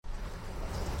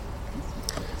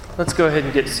Let's go ahead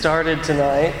and get started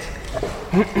tonight.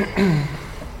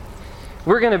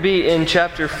 We're going to be in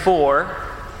chapter 4.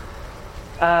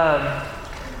 Dad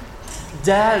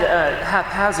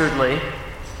haphazardly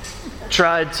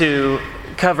tried to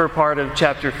cover part of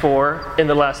chapter 4 in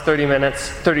the last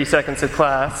 30 seconds of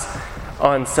class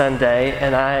on Sunday,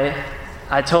 and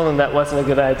I told him that wasn't a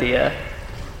good idea.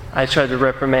 I tried to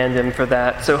reprimand him for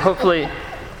that. So hopefully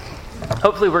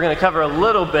we're going to cover a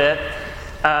little bit,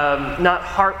 not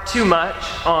harp too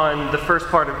much on the first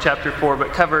part of chapter 4,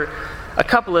 but cover a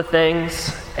couple of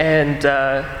things, and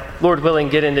Lord willing,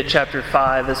 get into chapter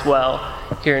 5 as well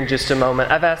here in just a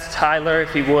moment. I've asked Tyler,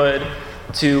 if he would,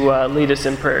 to lead us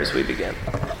in prayer as we begin.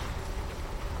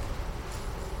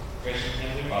 Gracious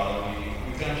Heavenly Father,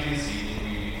 we come to you this evening.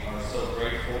 We are so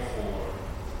grateful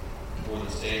for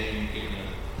this day that you've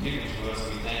given to us.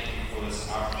 We thank you for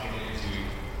this opportunity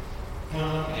to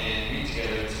come and meet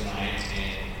together tonight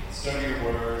and study your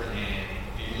word and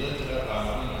be lifted up by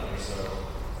one another. So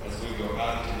as we go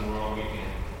out into the world, we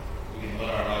can let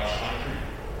our light shine through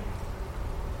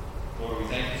you. Lord, we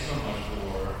thank you so much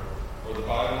for the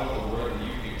Bible, the word that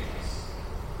you've given us.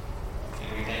 And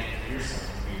we thank you for your Son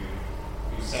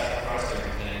who sacrificed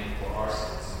everything for our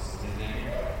sins. In the name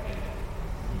of God, amen.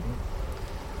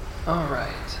 All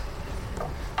right.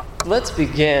 Let's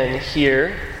begin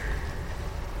here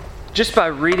just by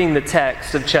reading the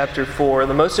text of chapter 4.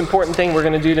 The most important thing we're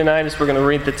going to do tonight is we're going to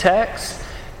read the text,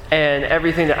 and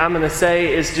everything that I'm going to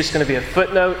say is just going to be a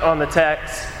footnote on the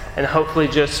text and hopefully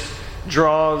just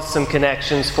draws some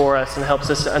connections for us and helps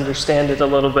us to understand it a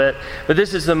little bit. But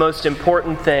this is the most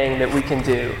important thing that we can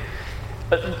do.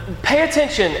 Pay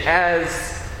attention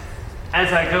as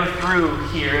I go through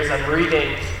here, as I'm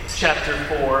reading chapter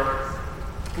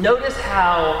 4. Notice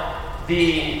how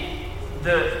the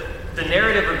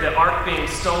narrative of the ark being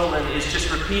stolen is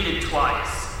just repeated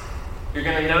twice. You're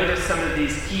going to notice some of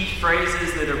these key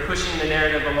phrases that are pushing the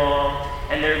narrative along,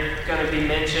 and they're going to be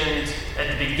mentioned at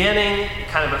the beginning,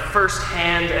 kind of a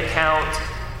first-hand account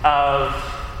of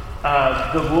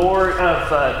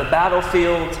the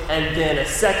battlefield, and then a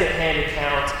second-hand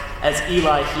account as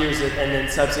Eli hears it and then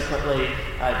subsequently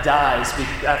dies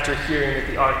after hearing that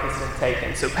the ark has been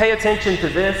taken. So pay attention to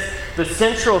this. The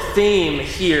central theme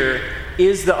here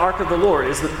is the ark of the Lord,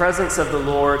 is the presence of the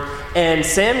Lord, and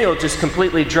Samuel just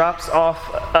completely drops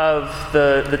off of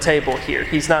the table here.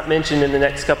 He's not mentioned in the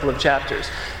next couple of chapters.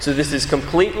 So this is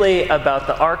completely about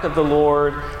the ark of the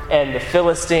Lord and the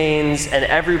Philistines and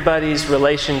everybody's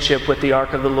relationship with the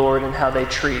ark of the Lord and how they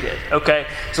treat it. Okay,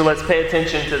 so let's pay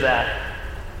attention to that.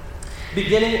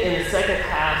 Beginning in the second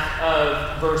half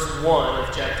of verse 1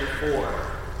 of chapter 4.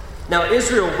 Now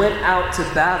Israel went out to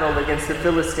battle against the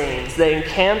Philistines. They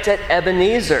encamped at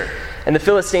Ebenezer, and the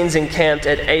Philistines encamped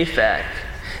at Aphek.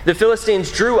 The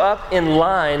Philistines drew up in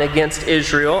line against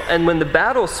Israel, and when the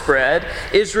battle spread,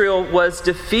 Israel was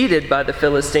defeated by the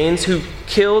Philistines, who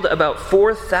killed about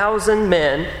 4,000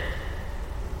 men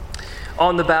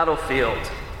on the battlefield.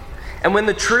 And when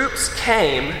the troops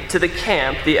came to the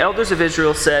camp, the elders of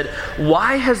Israel said,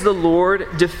 "Why has the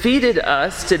Lord defeated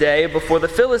us today before the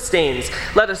Philistines?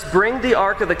 Let us bring the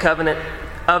ark of the covenant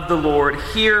of the Lord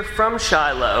here from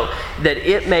Shiloh, that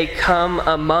it may come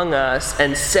among us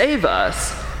and save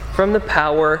us from the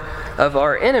power of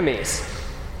our enemies."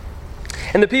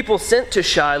 And the people sent to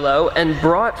Shiloh and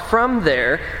brought from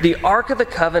there the ark of the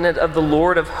covenant of the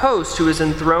Lord of hosts, who is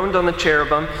enthroned on the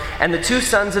cherubim, and the two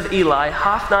sons of Eli,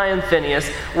 Hophni and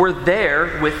Phinehas, were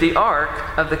there with the ark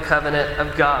of the covenant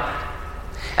of God.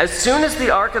 As soon as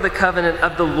the ark of the covenant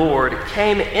of the Lord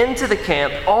came into the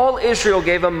camp, all Israel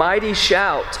gave a mighty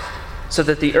shout, so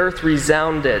that the earth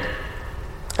resounded.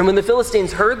 And when the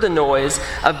Philistines heard the noise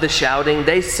of the shouting,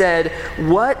 they said,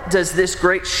 "What does this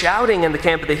great shouting in the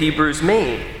camp of the Hebrews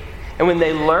mean?" And when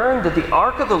they learned that the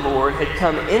ark of the Lord had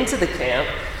come into the camp,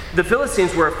 the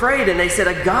Philistines were afraid, and they said,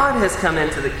 "A god has come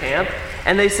into the camp."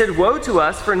 And they said, "Woe to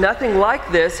us, for nothing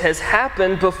like this has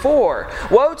happened before.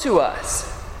 Woe to us!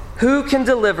 Who can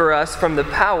deliver us from the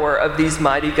power of these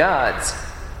mighty gods?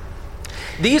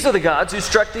 These are the gods who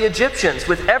struck the Egyptians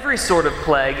with every sort of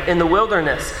plague in the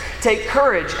wilderness. Take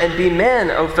courage and be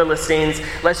men, O Philistines,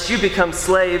 lest you become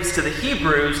slaves to the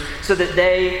Hebrews, so that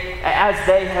they, as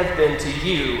they have been to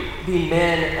you, be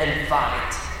men and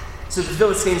fight." So the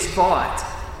Philistines fought,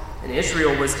 and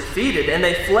Israel was defeated, and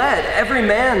they fled, every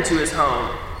man to his home.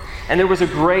 And there was a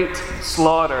great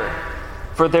slaughter,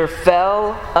 for there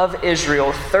fell of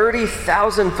Israel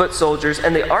 30,000 foot soldiers,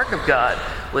 and the ark of God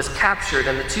was captured,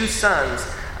 and the two sons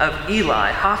of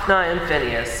Eli, Hophni and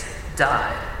Phinehas,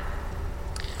 died.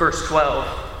 Verse 12.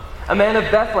 A man of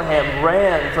Bethlehem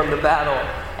ran from the battle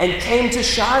and came to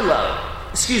Shiloh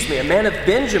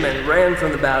Benjamin ran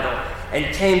from the battle and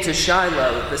came to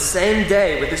Shiloh the same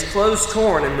day with his clothes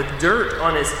torn and with dirt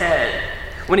on his head.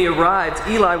 When he arrived,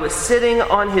 Eli was sitting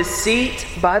on his seat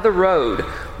by the road,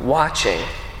 watching,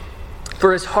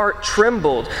 for his heart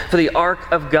trembled for the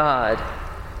ark of God.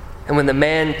 And when the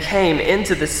man came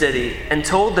into the city and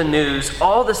told the news,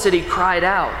 all the city cried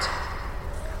out.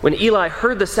 When Eli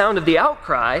heard the sound of the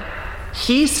outcry,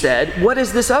 he said, "What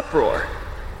is this uproar?"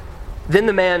 Then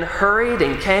the man hurried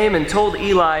and came and told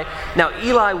Eli. Now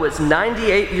Eli was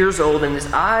 98 years old, and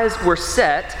his eyes were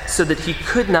set so that he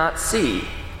could not see.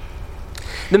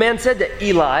 The man said to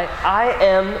Eli, "I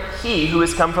am he who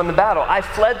has come from the battle. I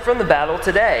fled from the battle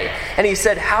today." And he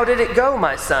said, "How did it go,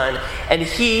 my son?" And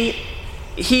he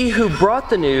who brought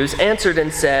the news answered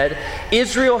and said,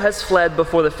 "Israel has fled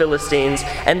before the Philistines,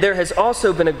 and there has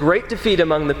also been a great defeat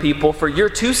among the people, for your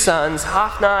 2 sons,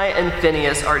 Hophni and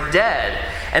Phinehas, are dead,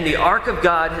 and the ark of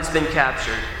God has been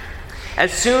captured."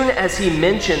 As soon as he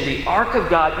mentioned the ark of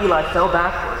God, Eli fell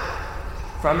backward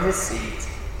from his seat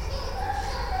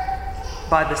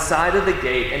by the side of the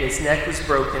gate, and his neck was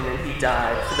broken, and he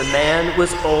died. For the man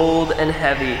was old and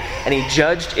heavy, and he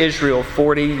judged Israel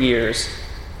 40 years.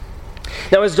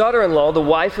 Now his daughter-in-law, the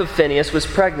wife of Phinehas, was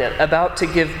pregnant, about to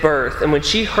give birth. And when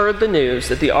she heard the news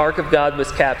that the ark of God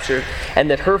was captured, and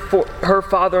that her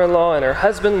father-in-law and her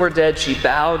husband were dead, she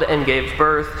bowed and gave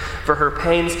birth, for her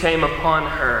pains came upon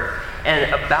her.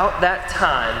 And about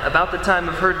the time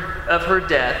of her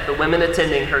death, the women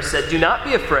attending her said, "Do not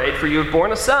be afraid, for you have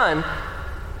borne a son."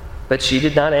 But she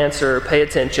did not answer or pay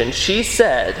attention. She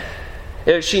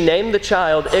named the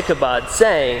child Ichabod,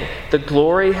 saying, "The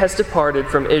glory has departed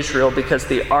from Israel, because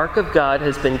the ark of God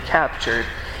has been captured,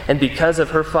 and because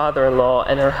of her father-in-law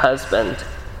and her husband."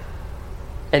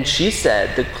 And she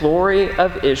said, "The glory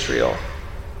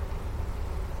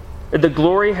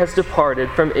has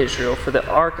departed from Israel, for the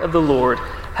ark of the Lord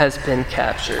has been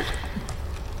captured."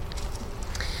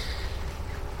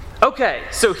 Okay,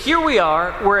 so here we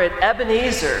are. We're at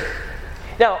Ebenezer.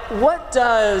 Now, what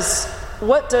does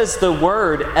the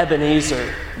word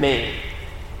Ebenezer mean?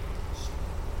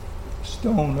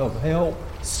 Stone of help.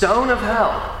 Stone of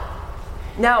help.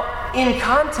 Now, in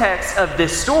context of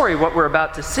this story, what we're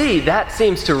about to see, that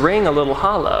seems to ring a little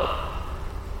hollow.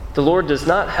 The Lord does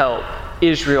not help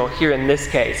Israel here in this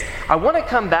case. I want to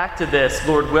come back to this,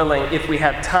 Lord willing, if we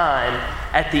have time,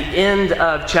 at the end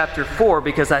of chapter 4,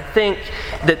 because I think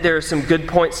that there are some good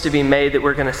points to be made that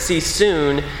we're going to see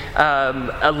soon,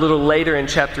 a little later in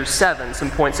chapter 7, some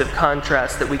points of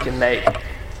contrast that we can make.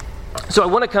 So I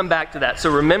want to come back to that. So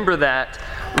remember that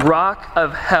rock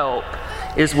of help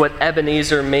is what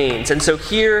Ebenezer means. And so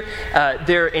here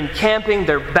they're encamping,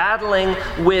 they're battling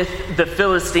with the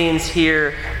Philistines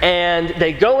here, and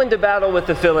they go into battle with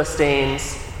the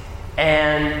Philistines,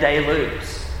 and they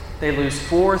lose. They lose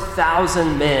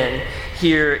 4,000 men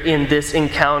here in this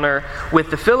encounter with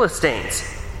the Philistines.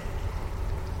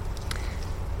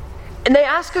 And they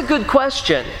ask a good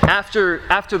question after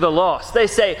the loss. They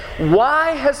say,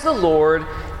 "Why has the Lord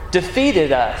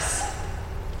defeated us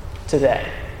today?"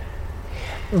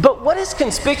 But what is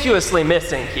conspicuously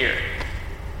missing here?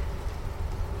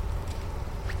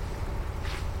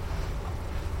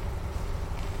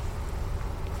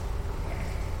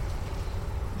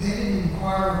 They didn't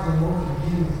inquire of the Lord to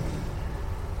begin with.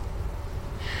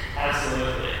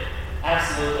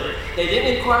 Absolutely. They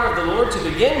didn't inquire of the Lord to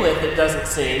begin with, it doesn't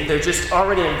seem. They're just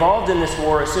already involved in this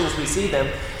war as soon as we see them.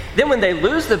 Then when they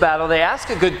lose the battle, they ask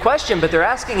a good question, but they're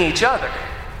asking each other.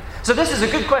 So this is a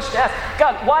good question to ask.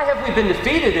 God, why have we been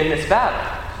defeated in this battle?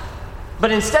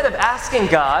 But instead of asking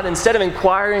God, instead of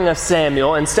inquiring of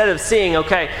Samuel, instead of seeing,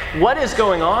 okay, what is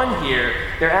going on here,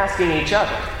 they're asking each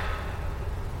other.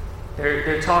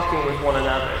 They're talking with one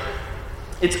another.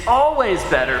 It's always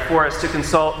better for us to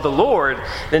consult the Lord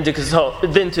than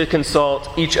to consult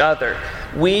each other.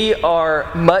 We are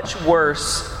much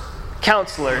worse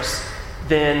counselors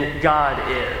than God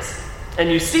is.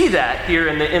 And you see that here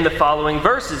in the following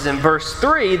verses. In verse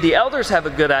 3, the elders have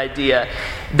a good idea.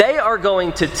 They are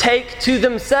going to take to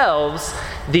themselves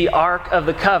the Ark of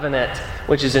the Covenant,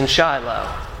 which is in Shiloh.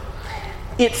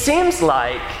 It seems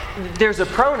like there's a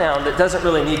pronoun that doesn't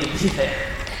really need to be there.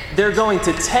 They're going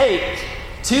to take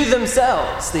to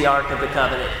themselves the Ark of the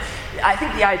Covenant. I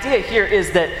think the idea here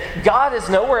is that God is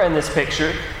nowhere in this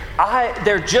picture.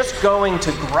 They're just going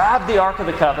to grab the Ark of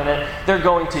the Covenant. They're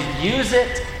going to use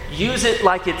it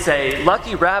like it's a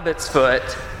lucky rabbit's foot,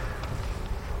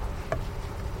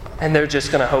 and they're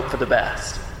just going to hope for the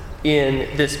best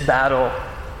in this battle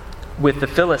with the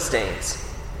Philistines.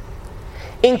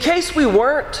 In case we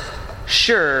weren't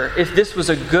sure if this was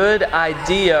a good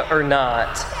idea or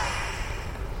not,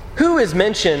 Who is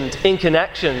mentioned in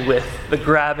connection with the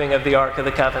grabbing of the Ark of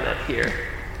the Covenant here?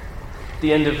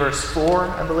 The end of verse 4,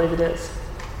 I believe it is.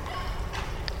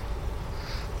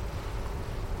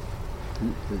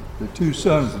 The two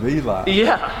sons of Eli.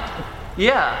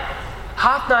 Yeah.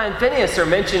 Hophni and Phinehas are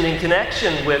mentioned in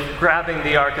connection with grabbing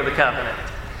the Ark of the Covenant.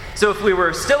 So if we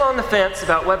were still on the fence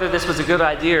about whether this was a good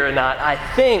idea or not, I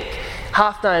think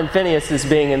Hophni and Phinehas is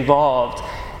being involved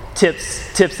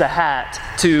tips a hat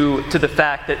to the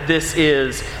fact that this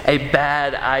is a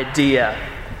bad idea.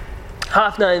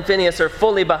 Hophni and Phinehas are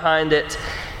fully behind it,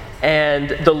 and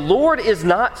the Lord is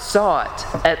not sought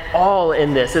at all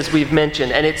in this, as we've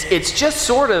mentioned. And it's just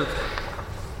sort of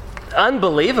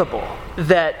unbelievable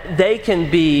that they can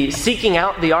be seeking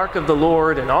out the ark of the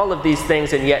Lord and all of these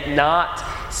things and yet not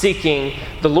seeking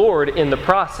the Lord in the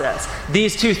process.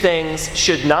 These two things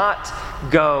should not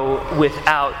go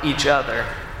without each other.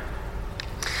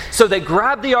 So they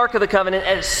grab the Ark of the Covenant,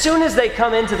 and as soon as they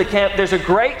come into the camp, there's a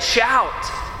great shout.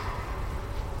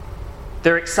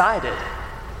 They're excited.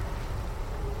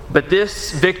 But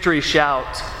this victory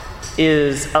shout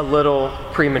is a little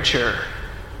premature.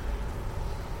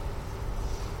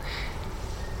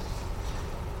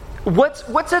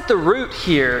 What's at the root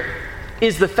here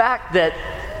is the fact that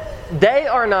they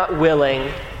are not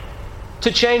willing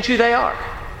to change who they are.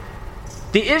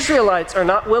 The Israelites are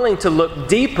not willing to look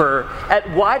deeper at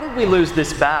why did we lose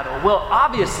this battle? Well,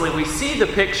 obviously we see the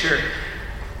picture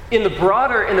in the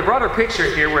broader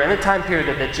picture here. We're in the time period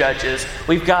of the Judges.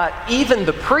 We've got even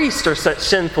the priests are such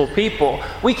sinful people.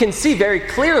 We can see very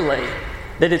clearly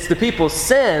that it's the people's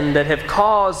sin that have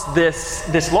caused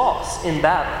this loss in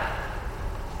battle.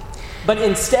 But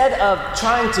instead of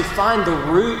trying to find the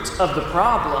root of the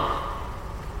problem,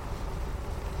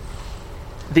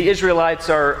 the Israelites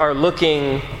are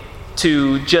looking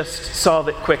to just solve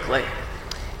it quickly.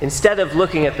 Instead of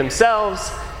looking at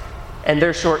themselves and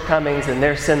their shortcomings and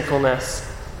their sinfulness,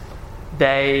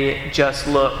 they just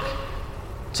look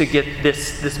to get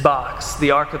this box,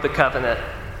 the Ark of the Covenant,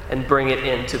 and bring it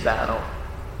into battle.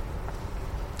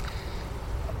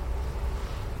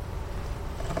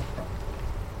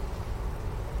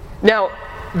 Now,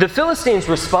 the Philistines'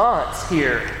 response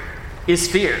here is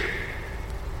fear.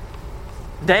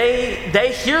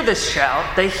 They hear this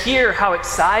shout. They hear how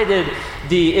excited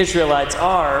the Israelites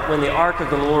are when the Ark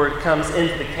of the Lord comes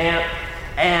into the camp,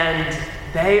 and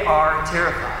they are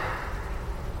terrified.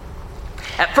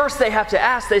 At first they have to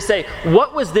ask, they say,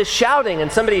 what was this shouting?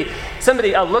 And somebody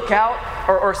a lookout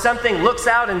or something looks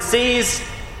out and sees,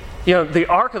 the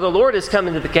Ark of the Lord has come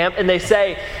into the camp, and they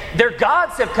say, their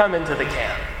gods have come into the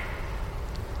camp.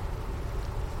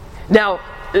 Now,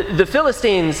 the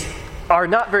Philistines are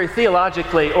not very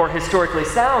theologically or historically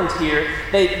sound here.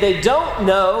 They don't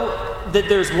know that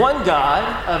there's one God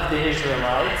of the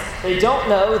Israelites. They don't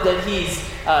know that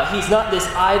he's not this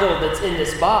idol that's in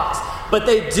this box. But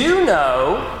they do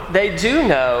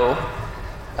know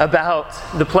about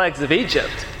the plagues of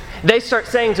Egypt. They start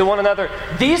saying to one another,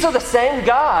 these are the same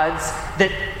gods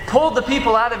that pulled the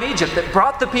people out of Egypt, that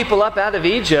brought the people up out of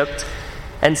Egypt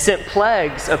and sent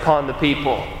plagues upon the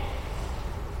people.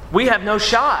 We have no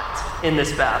shot in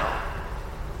this battle.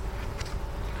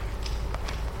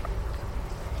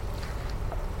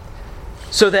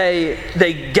 So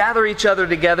they gather each other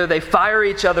together, they fire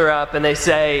each other up, and they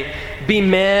say, be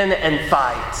men and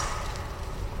fight.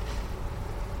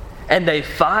 And they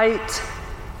fight,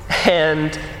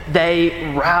 and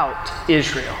they rout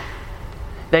Israel.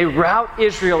 They rout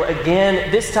Israel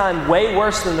again, this time way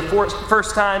worse than the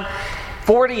first time.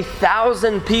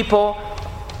 40,000 people.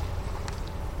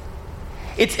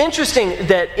 It's interesting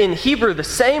that in Hebrew the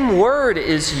same word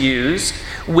is used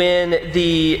when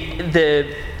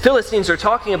the Philistines are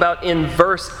talking about in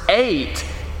verse 8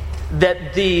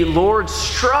 that the Lord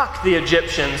struck the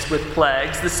Egyptians with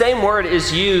plagues. The same word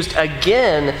is used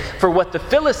again for what the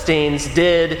Philistines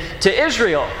did to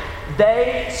Israel.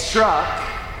 They struck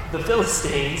the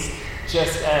Philistines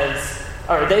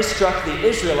they struck the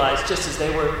Israelites just as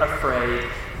they were afraid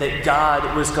that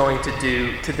God was going to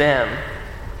do to them.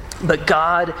 But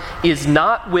God is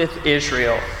not with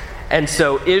Israel, and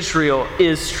so Israel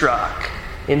is struck.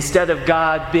 Instead of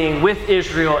God being with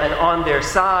Israel and on their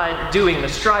side doing the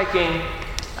striking,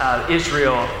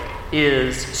 Israel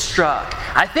is struck.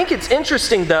 I think it's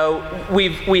interesting, though,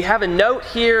 we have a note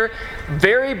here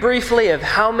very briefly of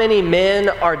how many men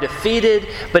are defeated,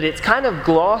 but it's kind of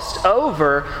glossed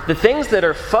over. The things that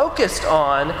are focused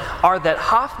on are that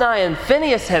Hophni and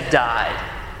Phinehas have died,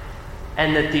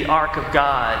 and that the ark of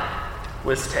God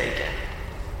was taken.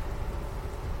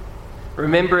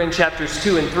 Remember in chapters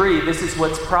 2 and 3, this is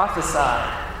what's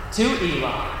prophesied to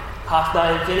Eli. Hophni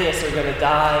and Phinehas are going to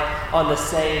die on the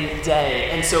same day.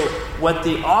 And so what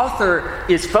the author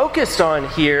is focused on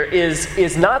here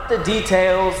is not the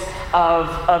details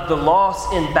of the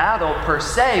loss in battle per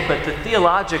se, but the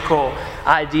theological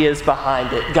ideas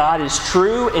behind it. God is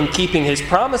true in keeping his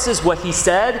promises. What he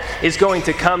said is going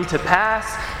to come to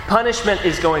pass. Punishment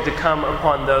is going to come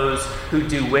upon those who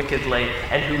do wickedly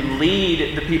and who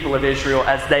lead the people of Israel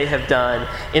as they have done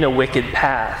in a wicked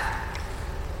path.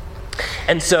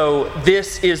 And so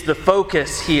this is the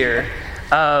focus here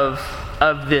of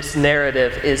this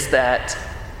narrative, is that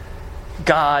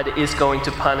God is going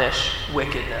to punish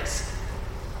wickedness.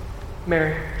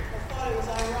 Mary? I thought it was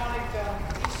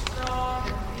ironic, be strong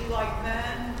and be like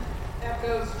men,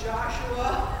 echoes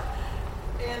Joshua,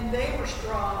 and they were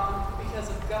strong because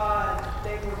of God.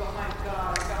 They were behind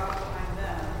God, and God was behind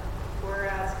them.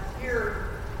 Whereas here,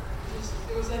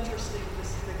 it was interesting to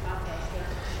see the contrast there.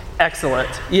 Excellent.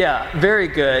 Yeah, very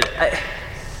good.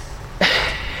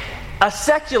 A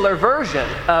secular version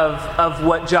of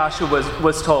what Joshua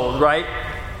was told, right?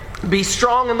 Be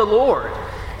strong in the Lord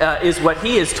is what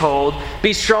he is told.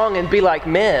 Be strong and be like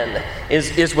men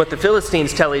is what the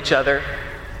Philistines tell each other.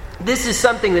 This is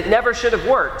something that never should have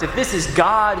worked. If this is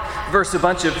God versus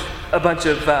a bunch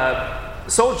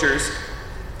of soldiers,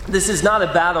 this is not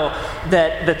a battle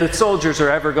that the soldiers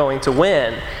are ever going to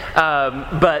win.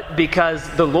 But because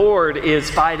the Lord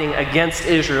is fighting against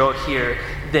Israel here,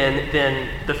 then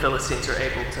the Philistines are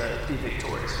able to be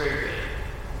victorious. Very good.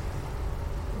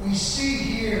 We see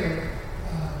here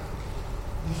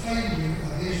the failure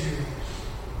of Israel,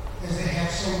 as they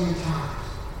have so many times.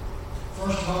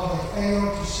 First of all, they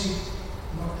failed to seek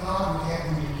what God would have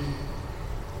them to do.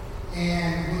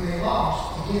 And when they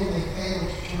lost, again, they failed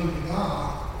to turn to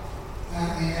God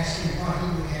and ask him what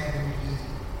he would have them to do.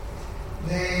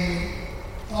 They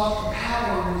thought the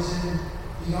power was in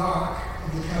the Ark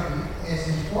of the Covenant, as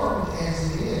important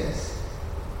as it is.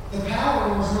 The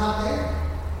power was not there.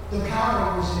 The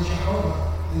power was in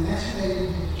Jehovah, and that's who they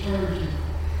needed to turn to.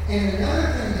 And another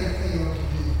thing they failed to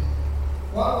do,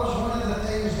 what was one of the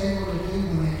things they were to do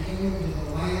when they came into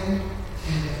the land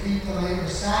and defeat the land,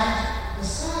 besides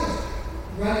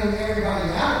running everybody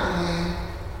out of the land,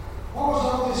 what was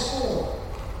all this for?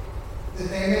 That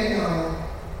they may know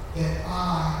that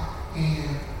I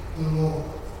am the Lord.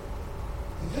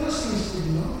 The Philistines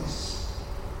didn't know this.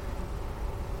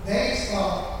 They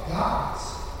thought gods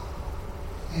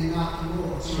and not the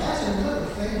Lord. So that's another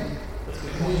failure. That's a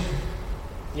good point.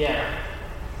 Yeah,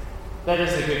 that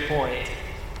is a good point.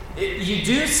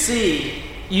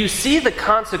 You see the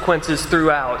consequences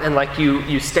throughout, and like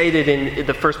you stated in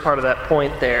the first part of that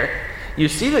point there, you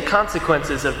see the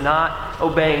consequences of not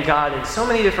obeying God in so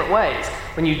many different ways.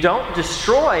 When you don't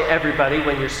destroy everybody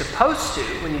when you're supposed to,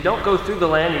 when you don't go through the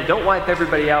land, you don't wipe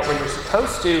everybody out when you're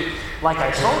supposed to, like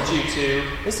I told you to,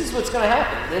 this is what's going to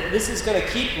happen. This is going to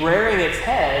keep rearing its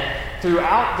head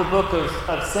throughout the book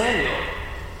of Samuel.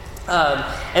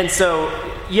 And so,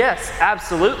 yes,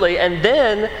 absolutely. And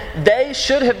then they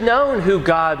should have known who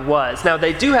God was. Now,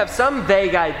 they do have some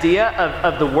vague idea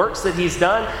of the works that he's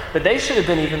done, but they should have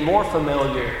been even more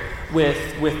familiar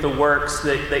with the works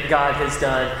that God has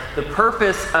done. The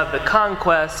purpose of the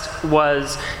conquest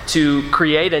was to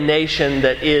create a nation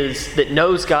that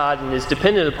knows God and is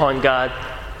dependent upon God.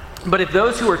 But if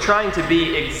those who are trying to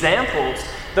be examples,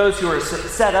 those who are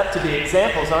set up to be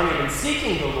examples, aren't even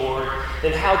seeking the Lord,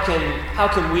 then how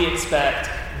can we expect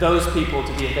those people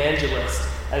to be evangelists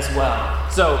as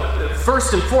well? So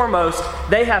first and foremost,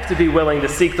 they have to be willing to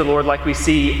seek the Lord like we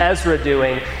see Ezra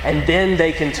doing, and then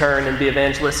they can turn and be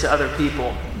evangelists to other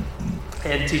people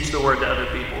and teach the word to other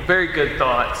people. Very good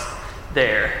thoughts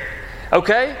there.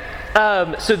 Okay?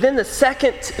 So then the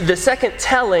second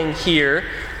telling here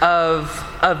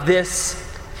of this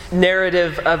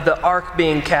narrative of the ark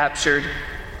being captured,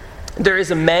 there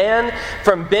is a man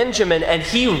from Benjamin, and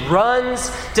he runs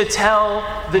to tell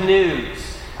the news.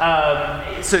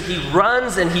 So he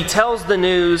runs and he tells the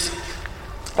news,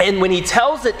 and when he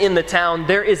tells it in the town,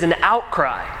 there is an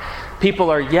outcry. People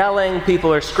are yelling,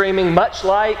 people are screaming, much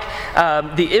like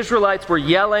the Israelites were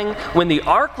yelling when the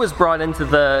ark was brought into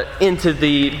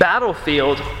the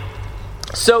battlefield.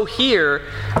 So here,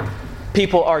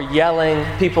 people are yelling,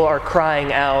 people are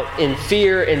crying out in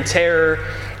fear, in terror,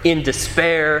 in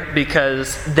despair,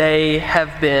 because they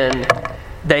have been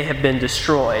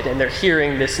destroyed, and they're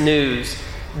hearing this news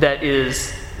that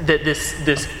this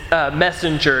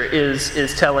messenger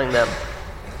is telling them.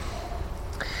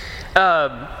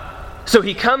 So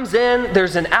he comes in,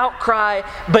 there's an outcry,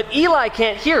 but Eli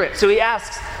can't hear it. So he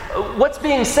asks, what's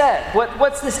being said?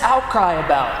 What's this outcry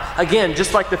about? Again,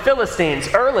 just like the Philistines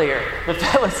earlier, the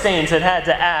Philistines had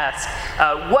to ask,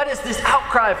 what is this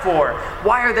outcry for?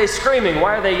 Why are they screaming?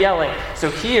 Why are they yelling? So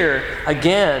here,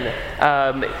 again,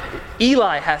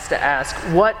 Eli has to ask,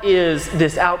 what is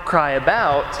this outcry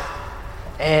about?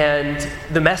 And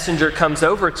the messenger comes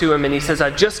over to him and he says,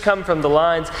 I've just come from the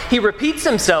lines. He repeats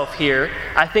himself here.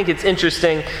 I think it's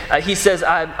interesting. He says,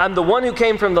 I'm the one who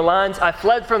came from the lines. I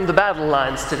fled from the battle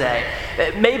lines today.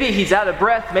 Maybe he's out of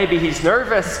breath. Maybe he's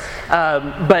nervous.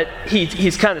 But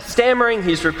he's kind of stammering.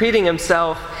 He's repeating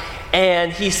himself.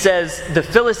 And he says, the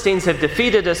Philistines have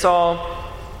defeated us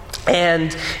all.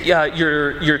 And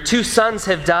your two sons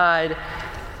have died.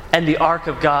 And the ark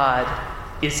of God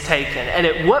is taken. And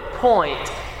at what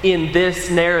point in this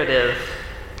narrative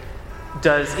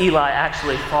does Eli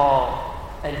actually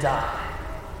fall and die?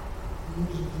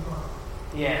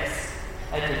 Yes,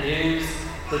 at the news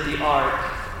that the ark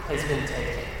has been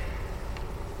taken.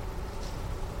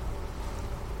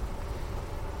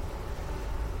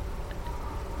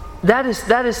 That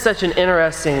is such an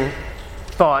interesting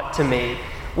thought to me.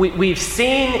 We've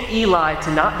seen Eli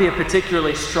to not be a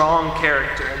particularly strong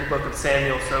character in the book of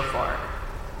Samuel so far.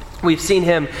 We've seen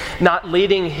him not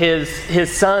leading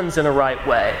his sons in a right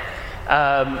way.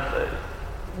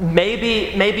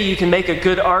 Maybe you can make a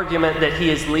good argument that he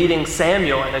is leading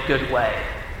Samuel in a good way.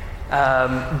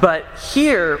 But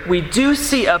here we do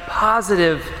see a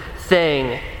positive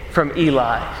thing from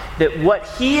Eli, that what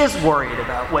he is worried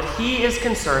about, what he is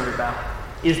concerned about,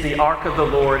 is the ark of the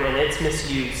Lord and its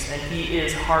misuse, and he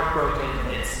is heartbroken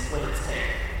when it's taken.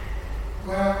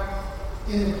 Well,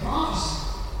 in the prophecy,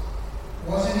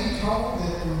 wasn't he told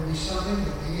that there would be something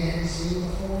that they hadn't seen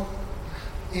before?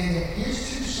 And that his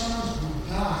two sons would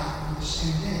die on the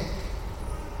same day.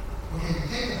 Okay,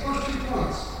 take the first 2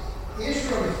 points.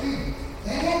 Israel defeated.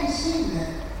 They hadn't seen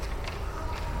that.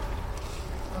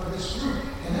 This group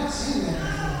had not seen that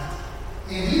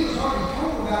before. And he was already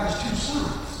told about his two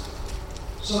sons.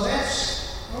 So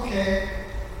that's, okay,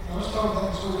 I was told that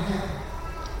was going to happen.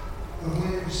 But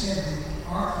when it was said that the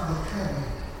ark of the covenant,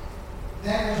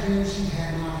 that was news he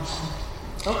had not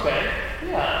expected. Okay,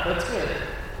 yeah, that's good.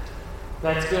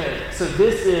 That's good. So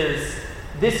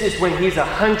this is when he's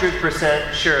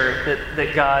 100% sure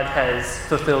that God has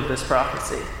fulfilled this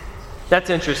prophecy.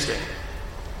 That's interesting.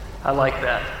 I like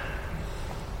that.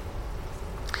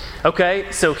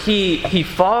 Okay, so he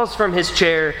falls from his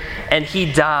chair and he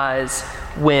dies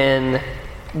when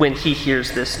he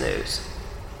hears this news.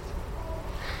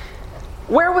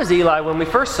 Where was Eli when we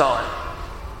first saw him?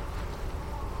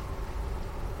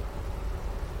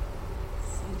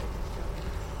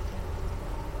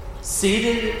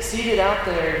 Seated out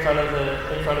there in front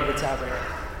of the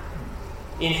tabernacle.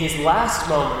 In his last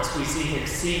moments, we see him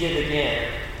seated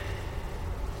again.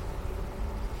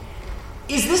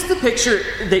 Is this the picture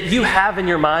that you have in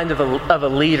your mind of a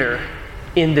leader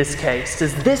in this case?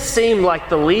 Does this seem like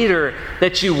the leader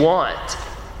that you want?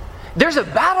 There's a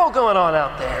battle going on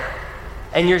out there,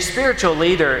 and your spiritual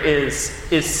leader is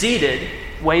seated,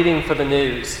 waiting for the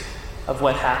news of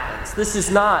what happens. This is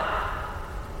not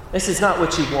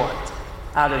what you want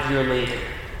out of your leader.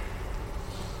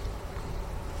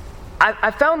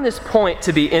 I found this point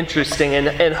to be interesting,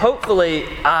 and hopefully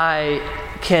I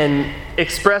can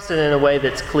express it in a way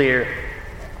that's clear.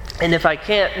 And if I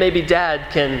can't, maybe Dad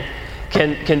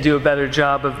can do a better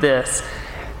job of this.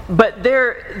 But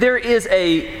there is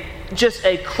just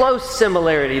a close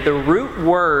similarity. The root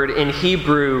word in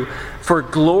Hebrew for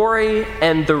glory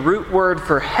and the root word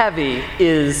for heavy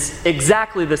is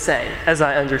exactly the same, as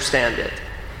I understand it.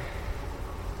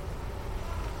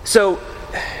 So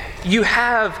you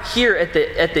have here at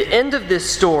the end of this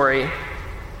story,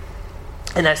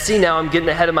 and I see now I'm getting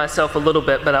ahead of myself a little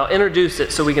bit, but I'll introduce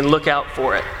it so we can look out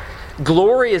for it.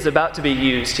 Glory is about to be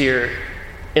used here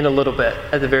in a little bit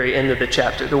at the very end of the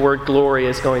chapter. The word glory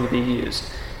is going to be used.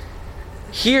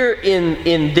 Here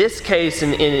in this case,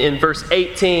 in verse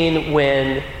 18,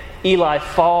 when Eli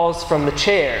falls from the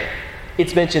chair,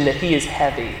 it's mentioned that he is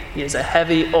heavy. He is a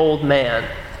heavy old man.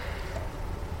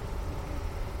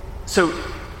 So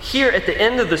here at the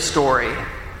end of the story,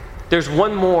 there's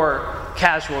one more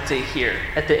casualty here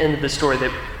at the end of the story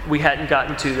that we hadn't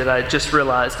gotten to, that I just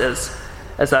realized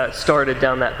as I started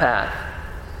down that path.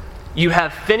 You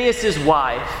have Phinehas'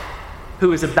 wife,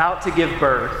 who is about to give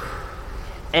birth,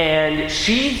 and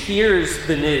she hears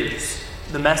the news.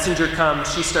 The messenger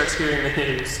comes, she starts hearing the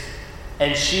news,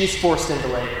 and she's forced into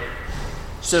labor.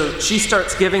 So she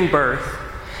starts giving birth.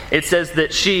 It says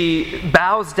that she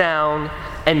bows down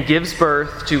and gives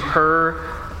birth to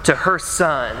her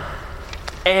son.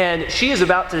 And she is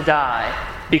about to die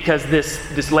because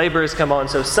this labor has come on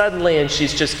so suddenly and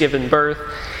she's just given birth.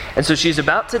 And so she's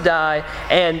about to die,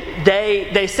 and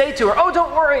they say to her, "Oh,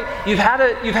 don't worry, you've had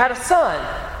a son.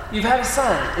 You've had a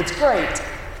son. It's great."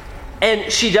 And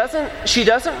she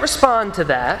doesn't respond to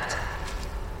that.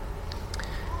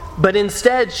 But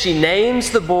instead she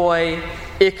names the boy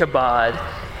Ichabod,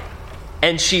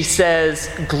 and she says,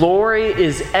 "Glory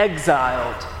is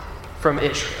exiled from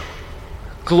Israel."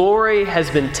 Glory has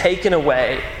been taken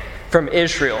away from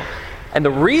Israel. And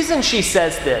the reason she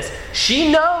says this, she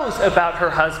knows about her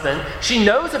husband. She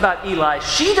knows about Eli.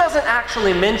 She doesn't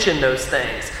actually mention those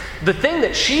things. The thing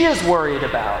that she is worried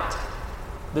about,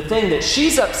 the thing that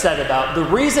she's upset about, the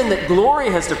reason that glory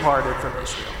has departed from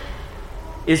Israel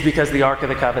is because the Ark of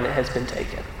the Covenant has been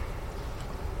taken.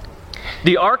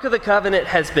 The Ark of the Covenant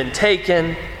has been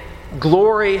taken.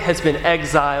 Glory has been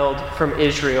exiled from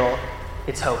Israel.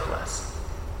 It's hopeless.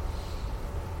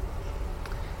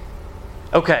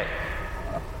 Okay.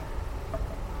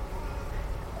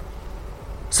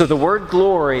 So the word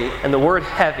glory and the word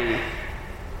heavy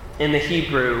in the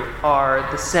Hebrew are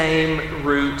the same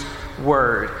root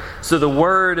word. So the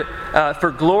word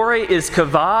for glory is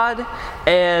kavod,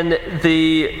 and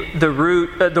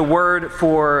the word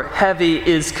for heavy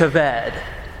is kaved.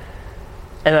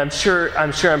 And I'm sure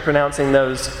I'm pronouncing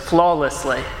those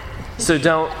flawlessly. So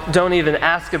don't even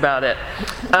ask about it.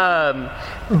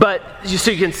 But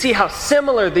so you can see how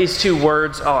similar these two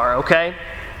words are. Okay.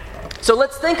 So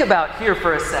let's think about here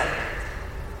for a second.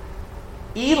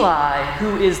 Eli,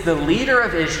 who is the leader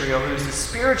of Israel, who's the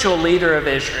spiritual leader of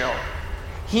Israel,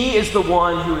 he is the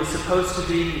one who is supposed to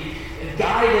be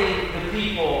guiding the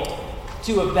people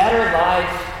to a better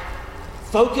life,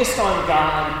 focused on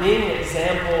God, being an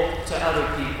example to other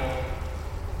people.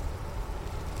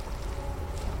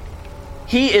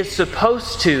 He is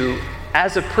supposed to,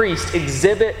 as a priest,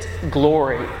 exhibit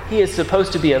glory. He is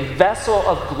supposed to be a vessel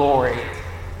of glory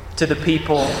to the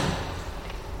people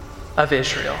of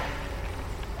Israel.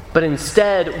 But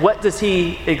instead, what does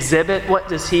he exhibit? What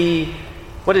is he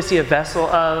a vessel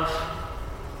of?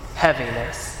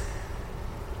 Heaviness.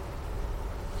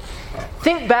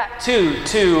 Think back to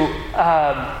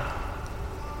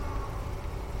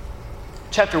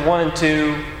chapter 1 and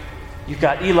 2. You've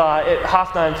got Eli,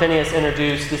 Hophni and Phinehas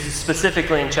introduced. This is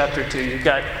specifically in chapter 2. You've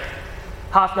got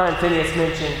Hophni and Phinehas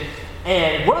mentioned.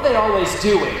 And what are they always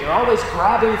doing? They're always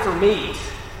grabbing for meat.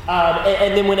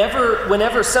 And then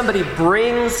whenever somebody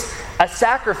brings a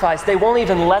sacrifice, they won't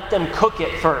even let them cook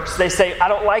it first. They say, "I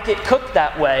don't like it cooked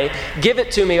that way. Give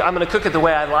it to me. I'm going to cook it the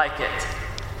way I like it."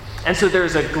 And so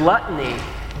there's a gluttony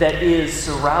that is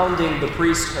surrounding the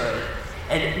priesthood.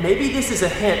 And maybe this is a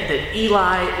hint that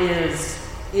Eli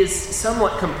is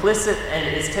somewhat complicit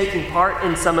and is taking part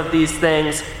in some of these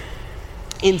things.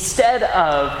 Instead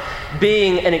of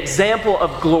being an example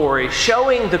of glory,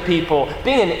 showing the people,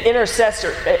 being an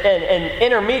intercessor, an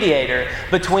intermediator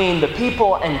between the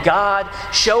people and God,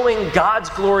 showing God's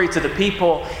glory to the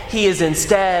people, he is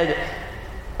instead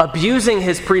abusing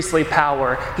his priestly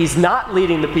power. He's not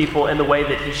leading the people in the way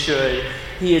that he should.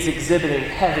 He is exhibiting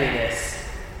heaviness.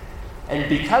 And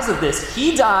because of this,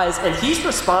 he dies, and he's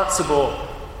responsible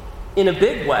in a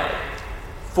big way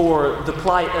for the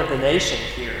plight of the nation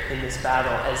here in this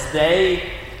battle, as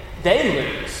they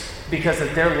lose because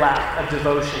of their lack of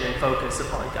devotion and focus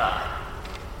upon God.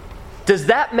 Does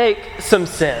that make some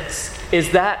sense?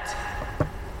 Is that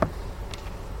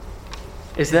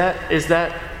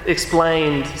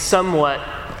explained somewhat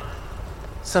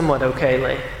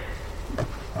okayly?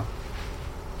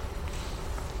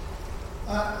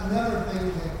 Another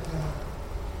thing that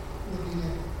looking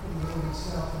at the word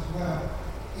itself as well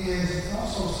is it's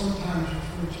also sometimes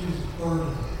referred to as a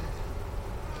burden.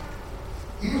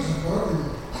 He was a burden.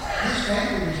 His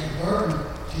family was a burden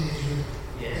to Israel.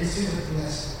 Yes. Instead of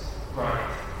blessing. Right.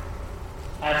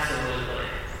 Absolutely.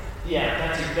 Yeah,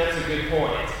 that's a good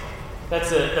point.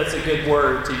 That's a good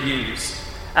word to use.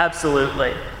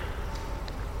 Absolutely.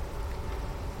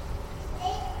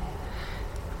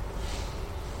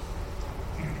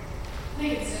 I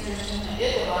think it's interesting that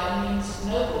Ichabod means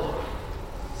no glory.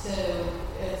 So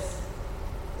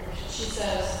she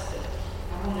says,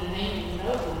 I want to name you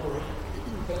no glory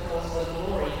because the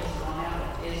glory has gone out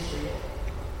of Israel.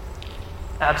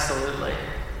 Absolutely.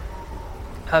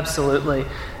 Absolutely.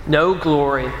 No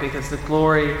glory because the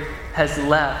glory has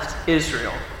left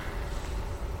Israel.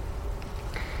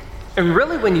 And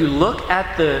really, when you look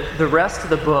at the rest of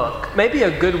the book, maybe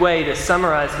a good way to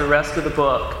summarize the rest of the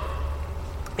book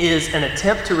is an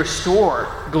attempt to restore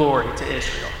glory to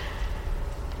Israel.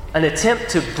 An attempt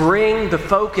to bring the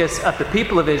focus of the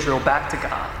people of Israel back to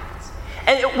God.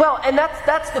 And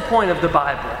that's the point of the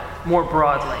Bible. more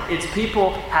broadly. It's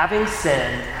people having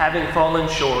sinned, having fallen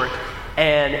short,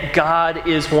 and God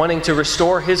is wanting to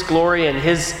restore His glory and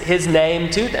His name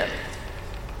to them.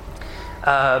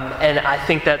 And I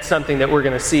think that's something that we're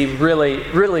going to see really,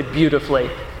 really beautifully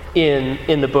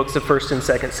in the books of 1st and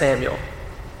 2nd Samuel.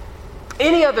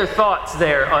 Any other thoughts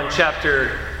there on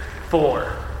chapter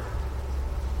 4?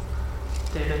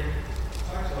 David?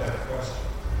 I actually have a question.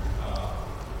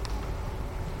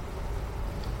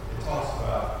 It talks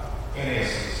about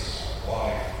Phinehas'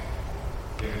 wife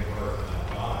giving birth and then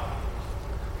dying.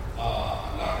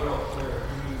 I'm not real clear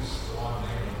who's the one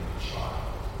naming the child.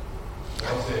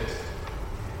 Was it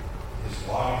his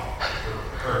wife,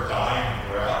 her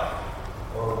dying breath,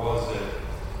 or was it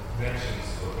mentions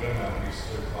the women who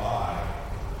stood by,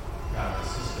 kind of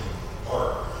assisting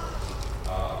birth?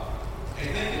 And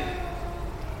then,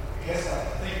 I guess I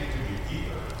think it could be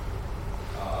either.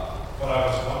 But I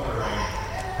was wondering,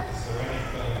 is there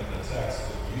anything in the text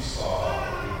that you saw that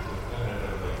would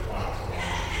definitively point to one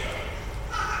or the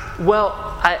other? Well,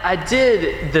 I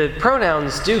did. The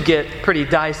pronouns do get pretty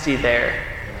dicey there.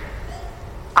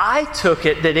 I took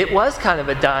it that it was kind of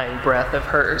a dying breath of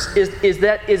hers. Is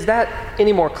that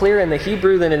any more clear in the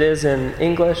Hebrew than it is in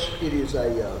English? It is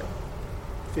a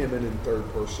feminine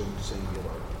third person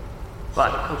singular.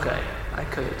 But okay, I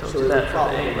could have told So you it would that from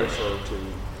probably the English.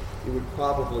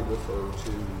 refer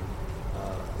to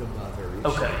the mother.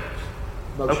 Okay.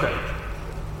 Most Okay.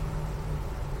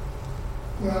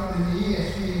 Well, in the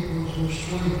ESV, it was verse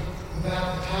 20, about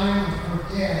the time of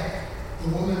her death, the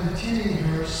woman attending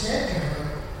her said to her,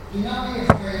 "Do not be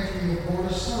afraid, for you have borne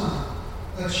a son."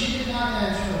 But she did not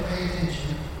answer or pay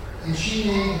attention, and she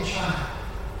named the child.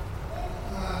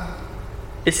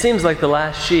 It seems like the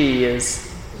last she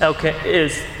is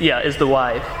the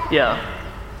wife. Yeah.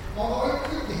 Although it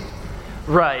could be.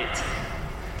 Right.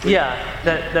 Yeah,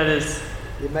 that is.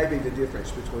 It may be the difference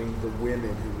between the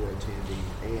women who were attending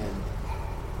and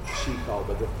she called,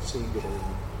 but the singular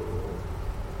and plural.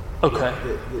 Okay.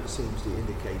 That seems to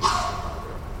indicate it's the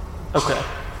mother. Okay.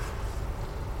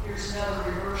 Here's another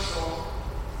reversal.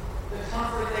 The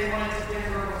comfort they wanted to give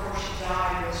her before she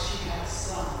died was she had a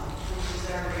son, which is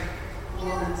every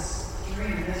woman's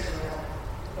dream in Israel.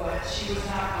 But she was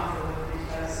not comforted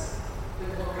because the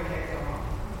glory had gone,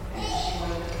 and she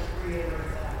wanted to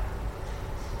reiterate that.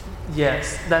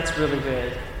 Yes, that's really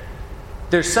good.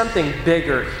 There's something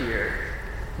bigger here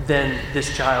than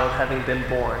this child having been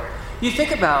born. You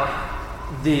think about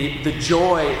the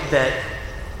joy that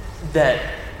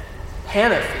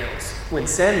Hannah feels when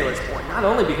Samuel is born, not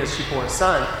only because she bore a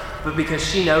son, but because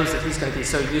she knows that he's going to be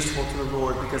so useful to the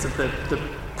Lord because of the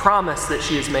promise that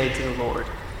she has made to the Lord.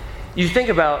 You think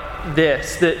about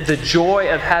this, the joy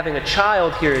of having a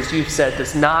child here, as you've said,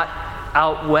 does not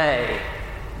outweigh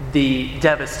the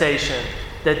devastation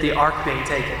that the ark being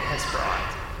taken has brought.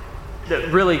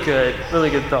 Really good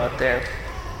thought there.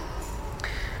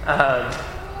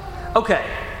 Okay.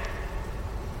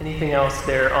 Anything else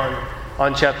there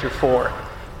on chapter 4?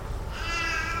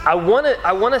 I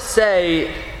want to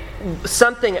say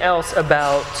something else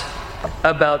about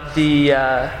the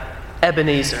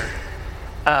Ebenezer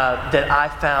that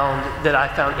I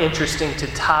found interesting to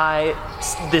tie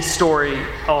this story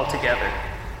all together.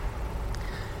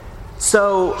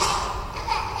 So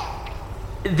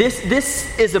this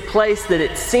is a place that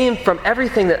it seemed, from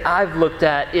everything that I've looked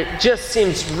at, it just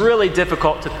seems really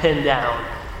difficult to pin down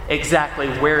exactly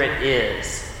where it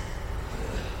is.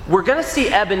 We're going to see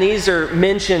Ebenezer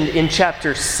mentioned in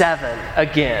chapter 7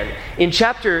 again. In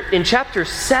chapter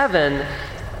 7,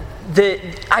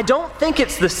 I don't think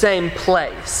it's the same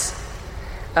place.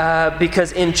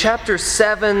 Because in chapter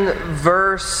 7,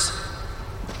 verse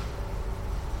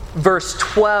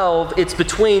 12, it's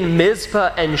between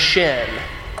Mizpah and Shen.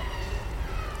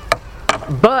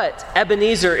 But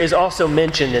Ebenezer is also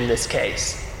mentioned in this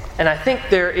case. And I think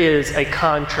there is a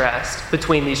contrast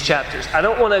between these chapters. I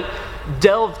don't want to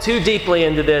delve too deeply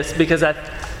into this because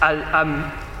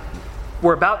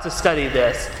we're about to study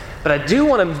this. But I do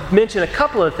want to mention a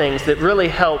couple of things that really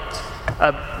helped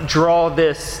draw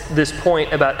this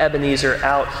point about Ebenezer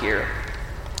out here.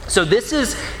 So this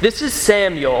is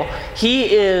Samuel.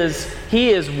 He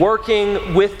is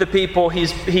working with the people.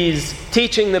 He's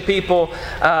teaching the people.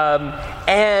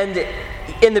 And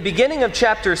in the beginning of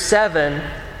chapter 7,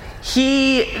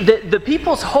 the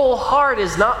people's whole heart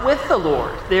is not with the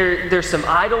Lord. There's some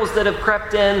idols that have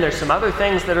crept in. There's some other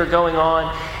things that are going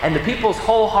on. And the people's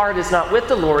whole heart is not with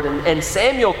the Lord. And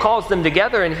Samuel calls them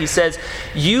together and he says,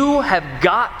 you have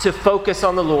got to focus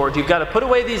on the Lord. You've got to put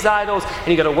away these idols and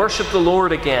you've got to worship the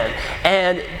Lord again.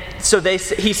 And so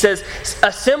he says,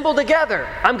 assemble together.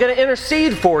 I'm going to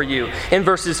intercede for you in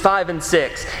verses 5 and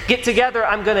 6. Get together.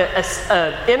 I'm going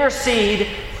to intercede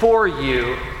for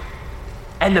you.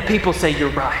 And the people say, you're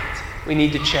right. We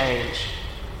need to change.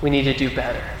 We need to do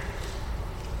better.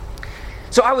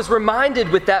 So I was reminded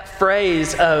with that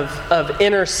phrase of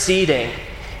interceding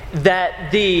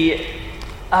that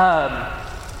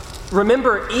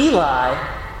remember Eli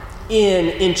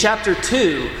in chapter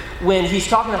 2 when he's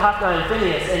talking to Hophni and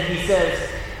Phinehas and he says,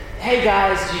 hey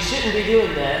guys, you shouldn't be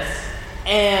doing this.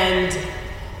 And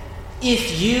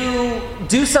if you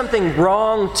do something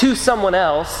wrong to someone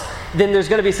else, then there's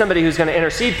going to be somebody who's going to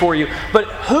intercede for you. But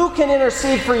who can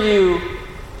intercede for you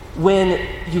when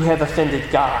you have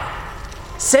offended God?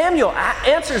 Samuel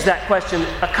answers that question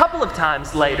a couple of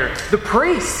times later. The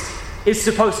priest is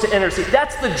supposed to intercede.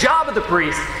 That's the job of the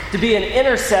priest, to be an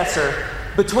intercessor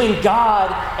between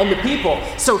God and the people.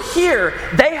 So here,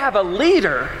 they have a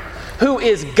leader who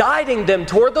is guiding them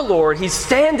toward the Lord. He's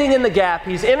standing in the gap.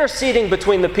 He's interceding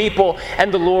between the people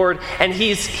and the Lord. And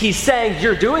he's saying,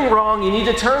 you're doing wrong. You need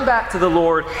to turn back to the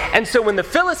Lord. And so when the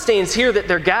Philistines hear that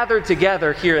they're gathered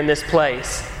together here in this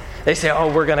place, they say,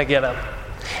 oh, we're going to get them.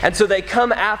 And so they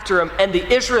come after them, and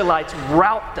the Israelites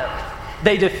rout them.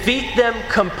 They defeat them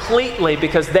completely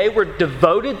because they were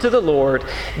devoted to the Lord.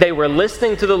 They were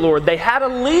listening to the Lord. They had a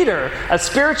leader, a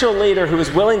spiritual leader who was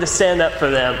willing to stand up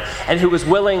for them and who was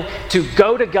willing to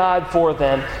go to God for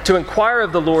them, to inquire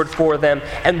of the Lord for them.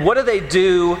 And what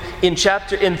do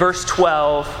in verse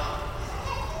 12?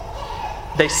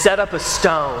 They set up a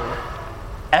stone,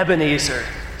 Ebenezer,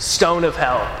 stone of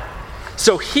help.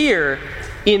 So here,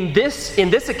 in this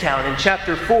account, in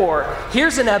chapter 4,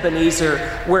 here's an Ebenezer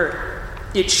where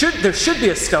there should be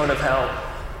a stone of help,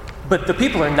 but the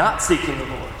people are not seeking the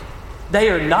Lord. They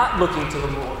are not looking to the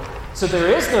Lord. So there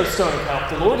is no stone of help.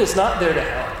 The Lord is not there to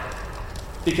help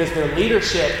because their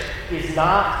leadership is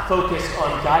not focused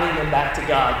on guiding them back to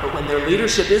God. But when their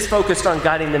leadership is focused on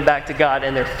guiding them back to God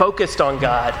and they're focused on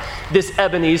God, this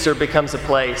Ebenezer becomes a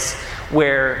place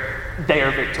where they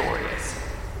are victorious.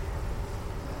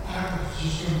 I was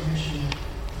just going to mention that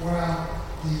while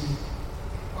the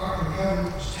Ark of the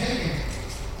Covenant was taken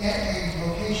at a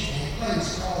location, a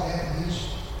place called Ebenezer,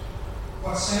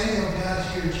 what Samuel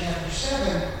does here in chapter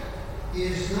 7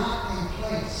 is not a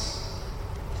place.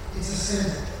 It's a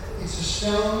symbol. It's a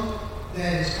stone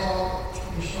that is called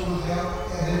your stone of help,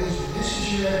 Ebenezer. This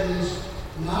is your Ebenezer.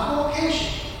 Not a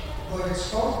location, but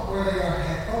it's where they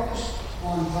have focused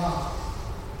on God.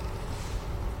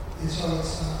 And so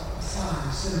it's a sign,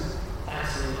 a symbol.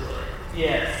 Absolutely.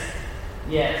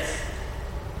 Yes.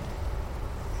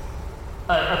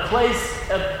 A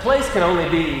place can only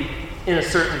be in a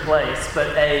certain place,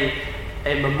 but a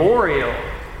memorial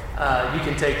you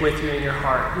can take with you in your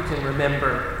heart. You can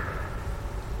remember.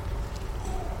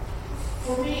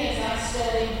 For me, as I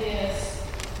studied this,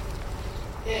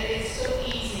 it's so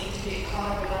easy to get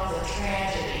caught up in all the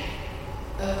tragedy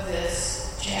of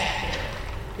this chapter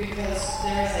because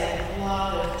there's a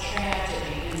lot of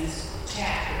tragedy in this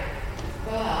chapter.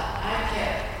 But I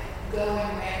kept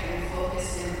going back and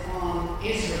focusing on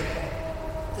Israel,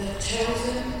 the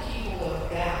chosen people of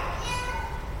God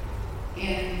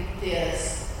in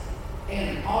this.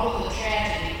 And all of the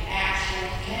tragedy actually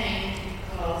came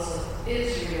because of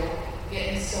Israel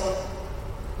getting so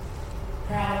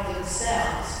proud of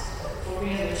themselves for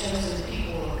being the chosen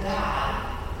people of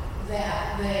God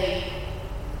that they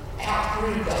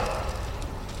outgrew God.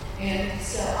 And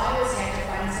so I always have to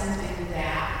find something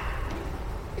that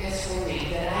is for me,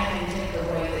 that I can take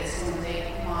away that's going to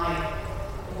make my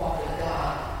walk with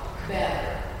God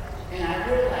better. And I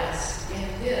realized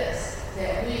in this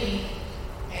that we,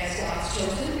 as God's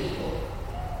chosen people,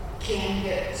 can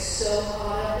get so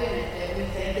caught up in it that we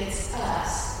think it's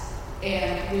us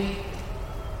and we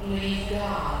leave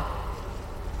God.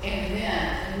 And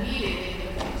then immediately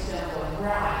when things don't go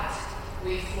right,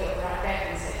 we flip right back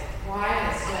and say, why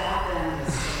has God done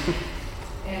this to me?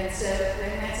 And so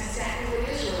then that's exactly what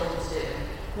Israel was doing.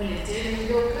 When it didn't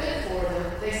go good for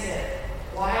them, they said,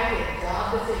 why did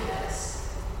God defeat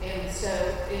us? And so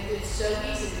it's so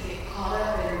easy to get caught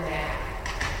up in that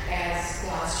as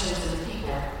God's chosen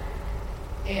people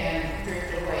and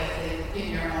drift away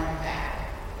in your own power.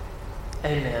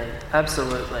 Amen.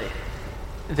 Absolutely.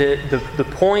 the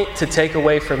point to take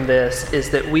away from this is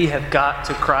that we have got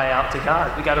to cry out to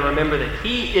God. We got to remember that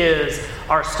He is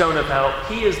our stone of help.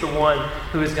 He is the one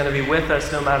who is going to be with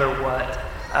us no matter what.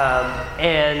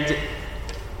 And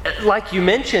like you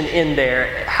mentioned in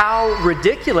there, how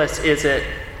ridiculous is it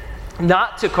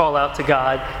not to call out to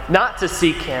God, not to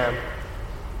seek Him,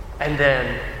 and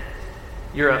then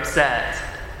you're upset.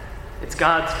 It's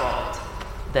God's fault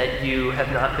that you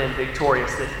have not been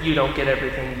victorious, that you don't get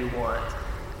everything you want.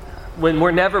 When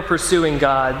we're never pursuing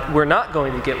God, we're not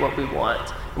going to get what we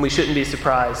want, and we shouldn't be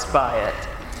surprised by it.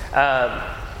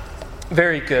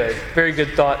 Very good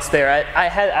thoughts there. I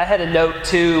had a note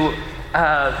too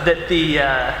that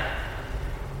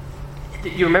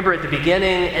you remember at the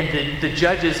beginning, and the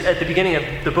Judges at the beginning of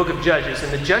the book of Judges,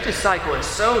 and the Judges cycle is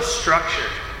so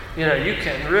structured. You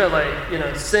can really,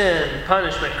 sin,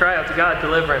 punishment, cry out to God,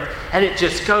 deliverance, and it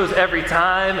just goes every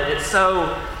time, and it's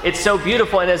so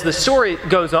beautiful. And as the story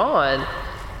goes on,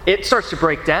 it starts to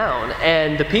break down,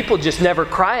 and the people just never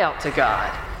cry out to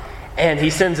God, and He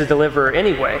sends a deliverer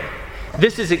anyway.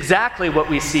 This is exactly what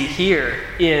we see here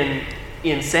in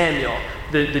Samuel.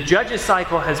 The Judges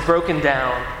cycle has broken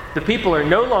down. The people are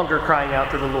no longer crying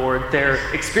out to the Lord. They're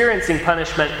experiencing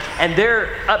punishment, and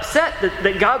they're upset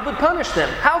that God would punish them.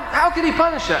 How could He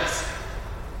punish us?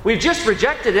 We've just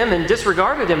rejected Him and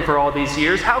disregarded Him for all these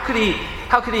years. How could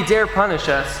He dare punish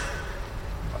us?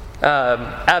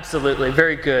 Absolutely.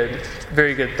 Very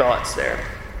good thoughts there.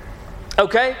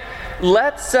 Okay,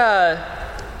 let's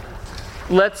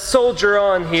soldier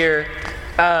on here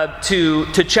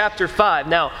to chapter 5.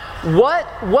 Now,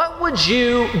 what would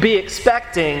you be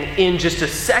expecting in just a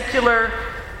secular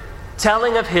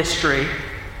telling of history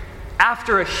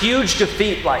after a huge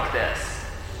defeat like this?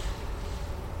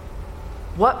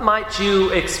 What might you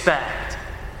expect?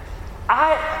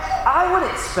 I would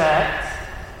expect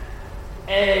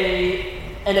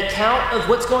an account of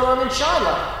what's going on in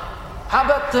Shiloh. How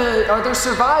about are there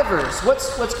survivors?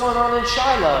 What's going on in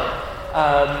Shiloh?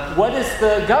 What is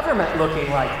the government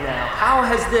looking like now? How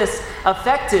has this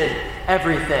affected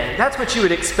everything? That's what you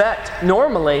would expect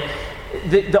normally.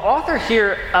 The author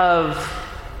here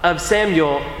of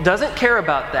Samuel doesn't care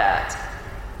about that.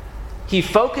 He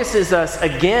focuses us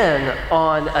again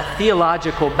on a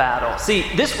theological battle. See,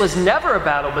 this was never a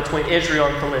battle between Israel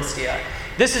and Philistia.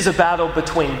 This is a battle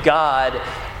between God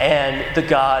and the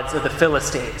gods of the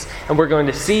Philistines. And we're going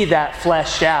to see that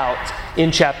fleshed out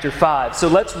in chapter 5. So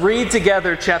let's read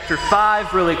together chapter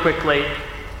 5 really quickly.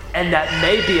 And that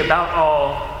may be about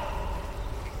all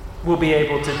we'll be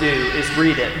able to do is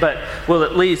read it. But we'll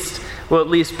at least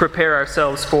prepare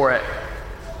ourselves for it.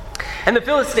 And the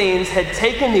Philistines had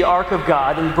taken the ark of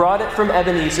God and brought it from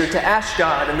Ebenezer to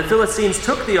Ashdod. And the Philistines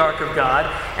took the ark of God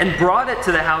and brought it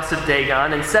to the house of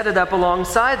Dagon and set it up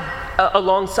alongside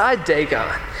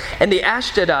Dagon. And the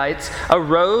Ashdodites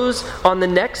arose on the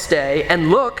next day, and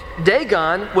look,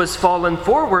 Dagon was fallen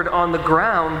forward on the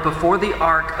ground before the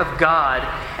ark of God.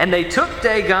 And they took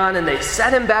Dagon and they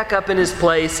set him back up in his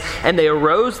place, and they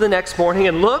arose the next morning,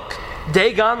 and look,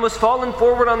 Dagon was fallen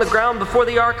forward on the ground before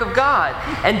the ark of God.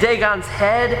 And Dagon's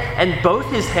head and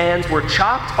both his hands were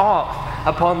chopped off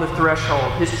upon the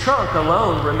threshold. His trunk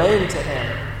alone remained to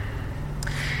him.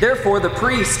 Therefore the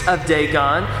priest of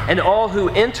Dagon and all who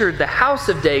entered the house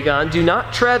of Dagon do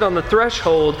not tread on the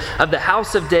threshold of the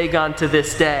house of Dagon to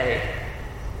this day.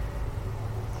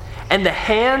 And the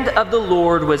hand of the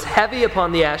Lord was heavy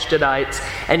upon the Ashdodites,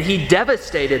 and He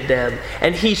devastated them,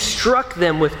 and He struck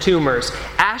them with tumors,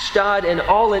 Ashdod and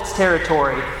all its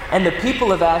territory. And the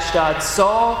people of Ashdod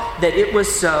saw that it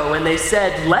was so, and they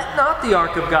said, "Let not the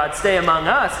ark of God stay among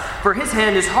us, for His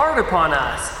hand is hard upon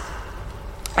us,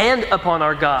 and upon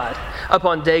our God,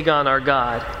 upon Dagon our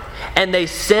God." And they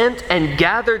sent and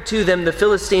gathered to them the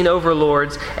Philistine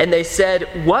overlords, and they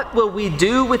said, "What will we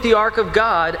do with the ark of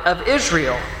God of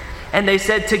Israel?" And they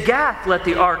said, "To Gath let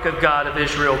the ark of God of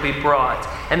Israel be brought."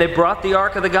 And they brought the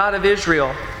ark of the God of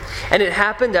Israel. And it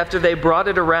happened after they brought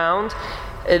it around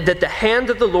that the hand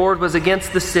of the Lord was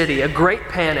against the city, a great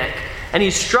panic. And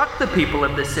He struck the people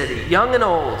of the city, young and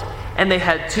old, and they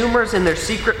had tumors in their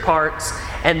secret parts.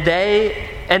 And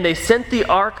they sent the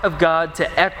ark of God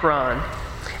to Ekron.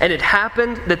 And it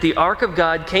happened that the ark of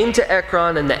God came to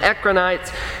Ekron, and the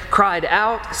Ekronites cried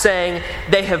out, saying,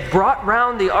 "They have brought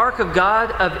round the ark of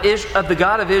God of the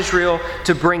God of Israel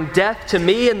to bring death to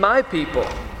me and my people."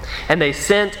 And they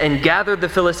sent and gathered the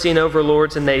Philistine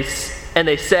overlords, and they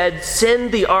said,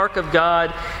 "Send the ark of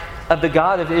the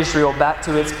God of Israel back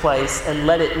to its place, and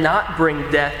let it not bring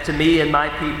death to me and my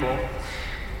people.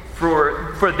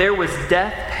 For there was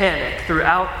death panic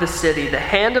throughout the city. The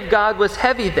hand of God was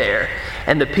heavy there,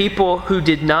 and the people who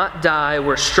did not die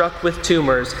were struck with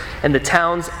tumors, and the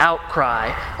town's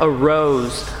outcry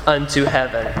arose unto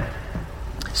heaven.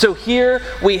 So here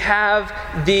we have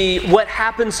what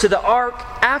happens to the ark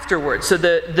afterwards. So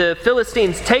the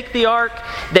Philistines take the ark.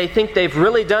 They think they've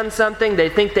really done something. They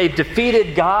think they've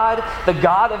defeated God, the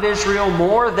God of Israel,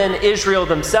 more than Israel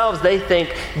themselves. They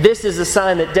think this is a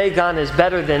sign that Dagon is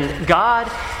better than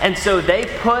God. And so they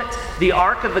put the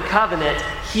Ark of the Covenant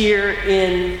here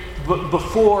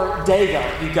before Dagon.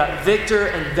 You've got victor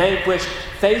and vanquished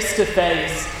face to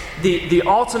face. The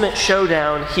ultimate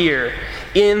showdown here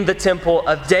in the temple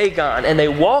of Dagon. And they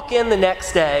walk in the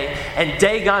next day, and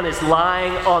Dagon is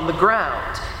lying on the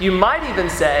ground. You might even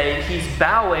say he's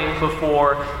bowing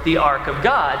before the ark of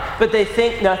God, but they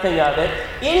think nothing of it.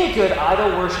 Any good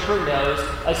idol worshiper knows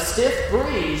a stiff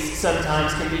breeze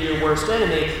sometimes can be your worst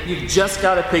enemy. You've just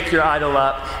got to pick your idol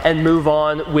up and move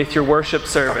on with your worship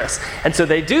service. And so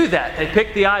they do that. They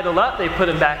pick the idol up, they put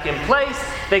him back in place,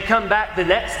 they come back the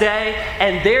next day,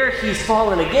 and there he's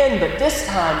fallen again, but this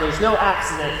time there's no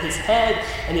accident. His head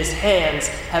and his hands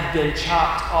have been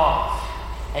chopped off,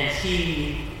 and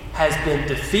he has been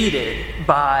defeated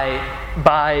by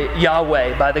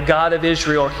Yahweh, by the God of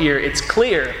Israel here. It's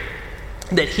clear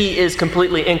that he is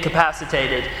completely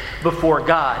incapacitated before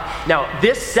God. Now,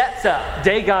 this sets up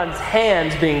Dagon's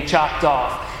hands being chopped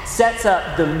off, sets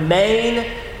up the main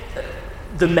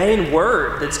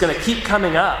word that's going to keep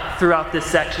coming up throughout this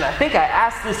section. I think I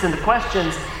asked this in the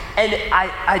questions, and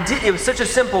it was such a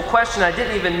simple question, I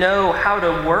didn't even know how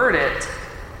to word it.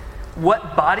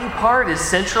 What body part is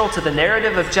central to the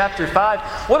narrative of chapter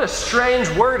 5? What a strange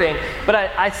wording. But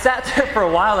I sat there for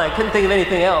a while and I couldn't think of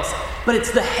anything else. But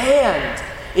it's the hand.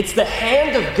 It's the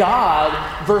hand of God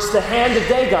versus the hand of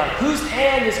Dagon. Whose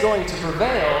hand is going to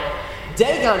prevail?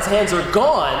 Dagon's hands are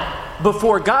gone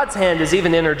before God's hand is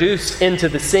even introduced into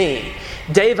the scene.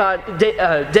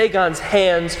 Dagon's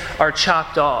hands are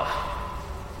chopped off.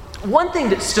 One thing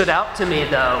that stood out to me,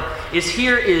 though, is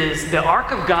here is the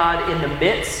ark of God in the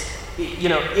midst,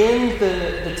 in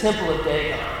the temple of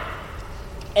Dagon.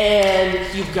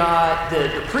 And you've got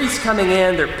the priests coming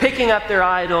in, they're picking up their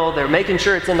idol, they're making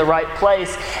sure it's in the right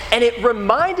place. And it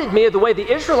reminded me of the way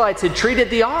the Israelites had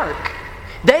treated the ark.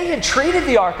 They had treated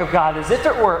the ark of God as if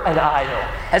it were an idol,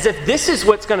 as if this is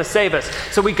what's going to save us.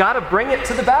 So we got to bring it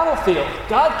to the battlefield.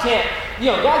 God can't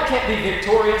be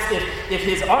victorious if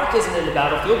his ark isn't in the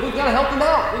battlefield. We've got to help him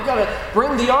out. We've got to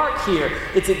bring the ark here.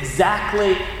 It's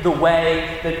exactly the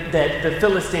way that the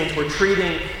Philistines were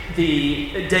treating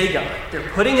the Dagon. They're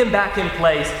putting him back in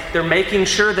place. They're making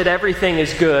sure that everything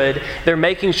is good. They're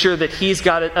making sure that he's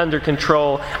got it under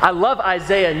control. I love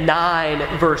Isaiah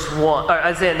 19, verse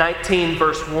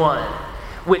 1,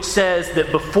 which says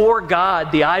that before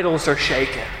God, the idols are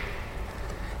shaken.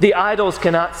 The idols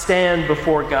cannot stand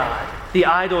before God. The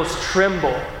idols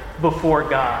tremble before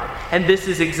God. And this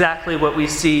is exactly what we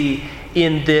see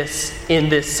in this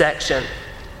section.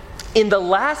 In the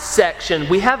last section,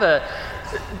 we have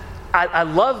I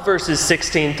love verses 6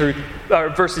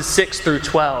 through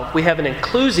 12. We have an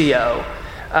inclusio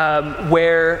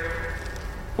where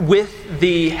with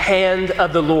the hand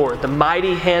of the Lord, the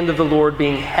mighty hand of the Lord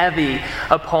being heavy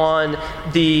upon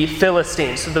the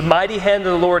Philistines. So the mighty hand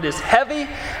of the Lord is heavy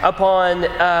upon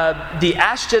the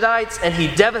Ashdodites, and he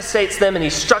devastates them, and he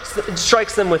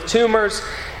strikes them with tumors,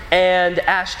 and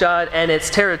Ashdod and its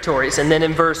territories. And then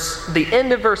in the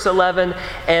end of verse 11,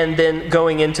 and then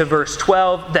going into verse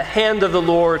 12, the hand of the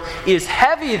Lord is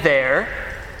heavy there,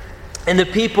 and the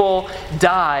people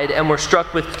died and were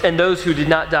struck with, and those who did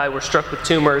not die were struck with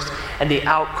tumors, and the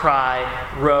outcry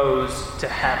rose to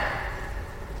heaven.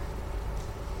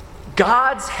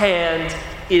 God's hand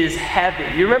is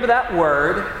heavy. You remember that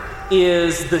word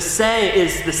is the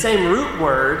same root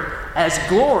word as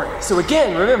glory. So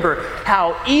again, remember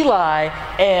how Eli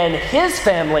and his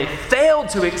family failed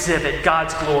to exhibit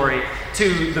God's glory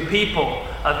to the people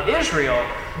of Israel.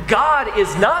 God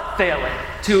is not failing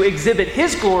to exhibit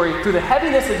his glory through the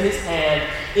heaviness of his hand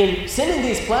in sending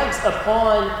these plagues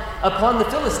upon the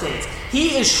Philistines.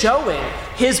 He is showing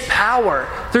his power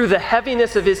through the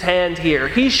heaviness of his hand here.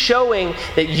 He's showing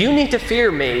that you need to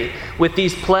fear me with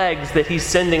these plagues that he's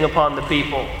sending upon the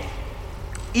people.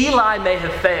 Eli may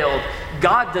have failed.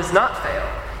 God does not fail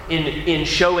in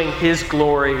showing his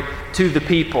glory to the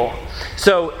people.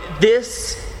 So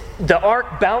the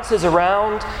ark bounces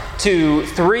around to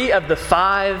 3 of the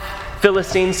 5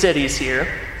 Philistine cities here.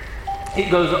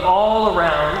 It goes all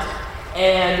around,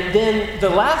 and then the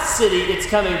last city it's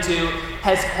coming to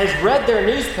has read their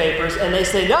newspapers, and they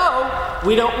say, no,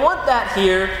 we don't want that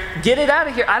here. Get it out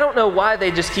of here. I don't know why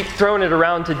they just keep throwing it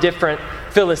around to different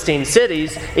Philistine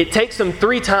cities. It takes them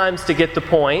 3 times to get the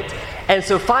point. And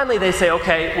so finally they say,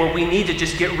 okay, well, we need to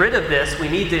just get rid of this. We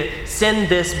need to send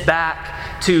this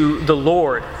back to the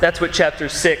Lord. That's what chapter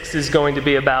 6 is going to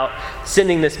be about,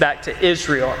 sending this back to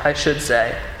Israel, I should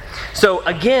say. So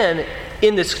again,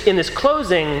 in this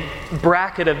closing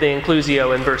bracket of the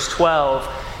inclusio in verse 12,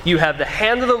 you have the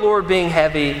hand of the Lord being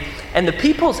heavy and the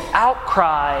people's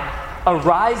outcry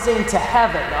arising to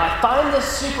heaven. Now, I find this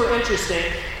super interesting.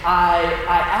 I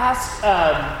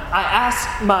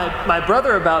asked my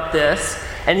brother about this,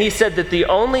 and he said that the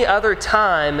only other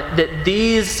time that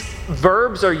these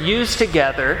verbs are used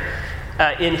together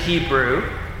in Hebrew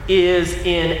is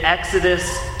in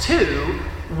Exodus 2,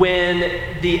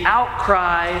 when the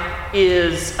outcry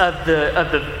is of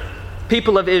the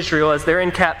people of Israel as they're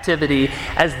in captivity,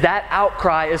 as that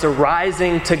outcry is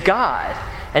arising to God.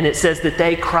 And it says that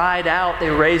they cried out, they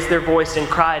raised their voice and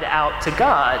cried out to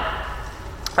God.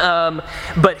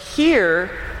 But here,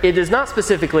 it does not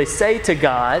specifically say to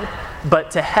God,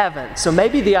 but to heaven. So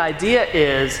maybe the idea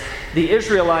is the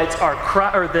Israelites or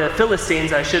the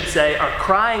Philistines, I should say, are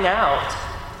crying out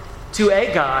to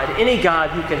a God, any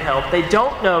God who can help. They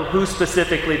don't know who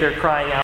specifically they're crying out